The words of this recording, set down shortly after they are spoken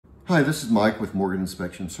Hi, this is Mike with Morgan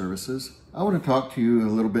Inspection Services. I want to talk to you a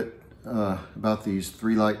little bit about these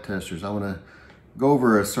 3 light testers. I want to go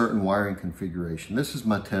over a certain wiring configuration. This is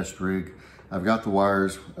my test rig. I've got the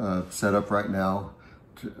wires set up right now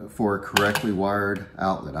for a correctly wired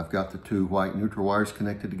outlet. I've got the 2 white neutral wires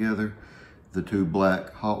connected together, the 2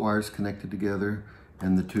 black hot wires connected together,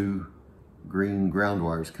 and the 2 green ground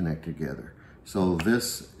wires connected together. So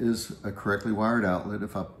this is a correctly wired outlet.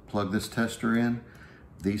 If I plug this tester in,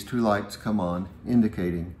 these 2 lights come on,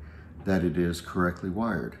 indicating that it is correctly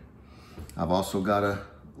wired. I've also got a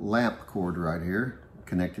lamp cord right here,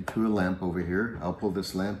 connected to a lamp over here. I'll pull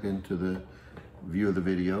this lamp into the view of the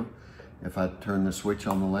video. If I turn the switch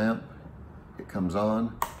on the lamp, it comes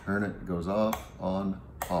on, turn it, it goes off, on,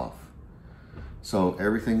 off. So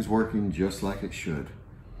everything's working just like it should.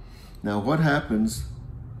 Now what happens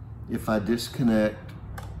if I disconnect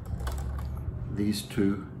these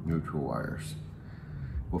 2 neutral wires?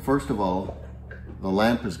 Well, first of all, the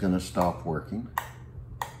lamp is going to stop working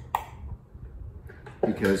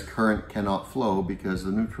because current cannot flow because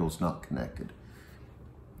the neutral is not connected.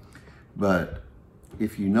 But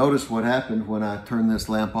if you notice what happened when I turn this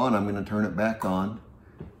lamp on, I'm going to turn it back on.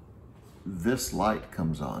 This light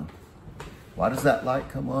comes on. Why does that light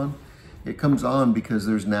come on? It comes on because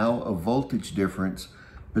there's now a voltage difference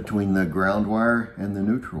between the ground wire and the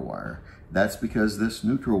neutral wire. That's because this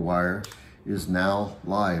neutral wire is now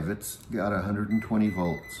live. It's got 120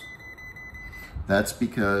 volts. That's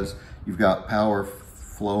because you've got power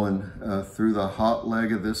flowing through the hot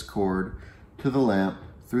leg of this cord to the lamp,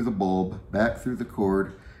 through the bulb, back through the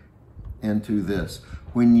cord, and to this.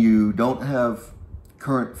 When you don't have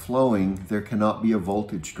current flowing, there cannot be a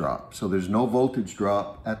voltage drop. So there's no voltage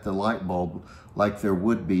drop at the light bulb like there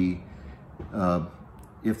would be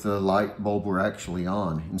if the light bulb were actually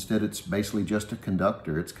on. Instead, it's basically just a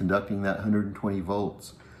conductor. It's conducting that 120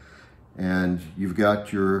 volts. And you've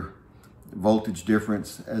got your voltage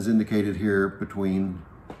difference as indicated here between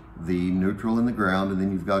the neutral and the ground, and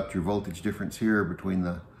then you've got your voltage difference here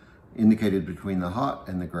indicated between the hot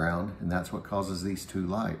and the ground, and that's what causes these 2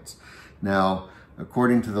 lights. Now,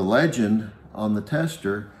 according to the legend on the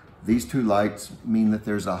tester, these 2 lights mean that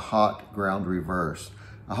there's a hot ground reverse.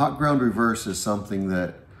 A hot ground reverse is something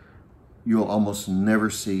that you'll almost never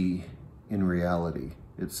see in reality.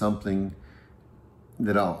 It's something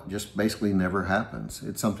that just basically never happens.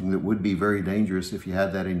 It's something that would be very dangerous if you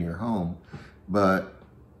had that in your home, but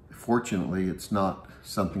fortunately it's not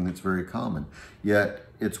something that's very common. Yet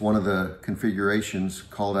it's one of the configurations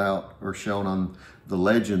called out or shown on the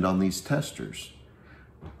legend on these testers.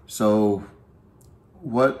 So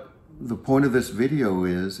what the point of this video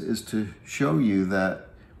is to show you that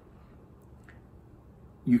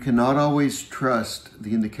you cannot always trust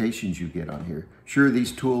the indications you get on here. Sure,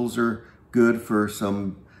 these tools are good for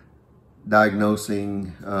some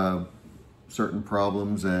diagnosing certain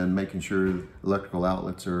problems and making sure electrical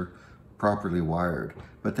outlets are properly wired,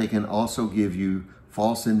 but they can also give you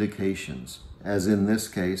false indications. As in this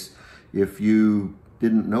case, if you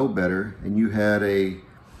didn't know better and you had a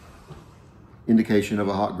indication of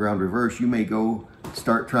a hot ground reverse, you may go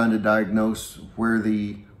start trying to diagnose where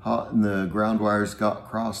the hot and the ground wires got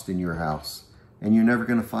crossed in your house, and you're never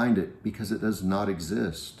going to find it because it does not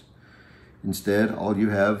exist. Instead, all you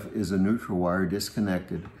have is a neutral wire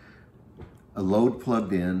disconnected, a load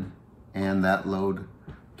plugged in, and that load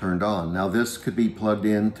turned on. Now this could be plugged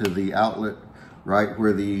into the outlet right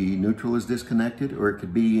where the neutral is disconnected, or it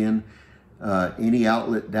could be in any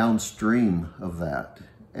outlet downstream of that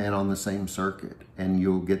and on the same circuit, and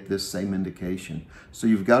you'll get this same indication. So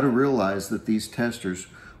you've got to realize that these testers,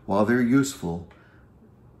 while they're useful,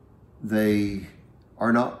 they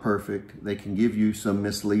are not perfect. They can give you some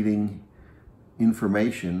misleading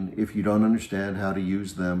information if you don't understand how to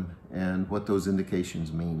use them and what those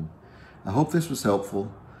indications mean. I hope this was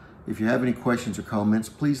helpful. If you have any questions or comments,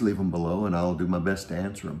 please leave them below and I'll do my best to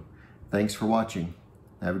answer them. Thanks for watching.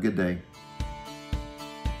 Have a good day.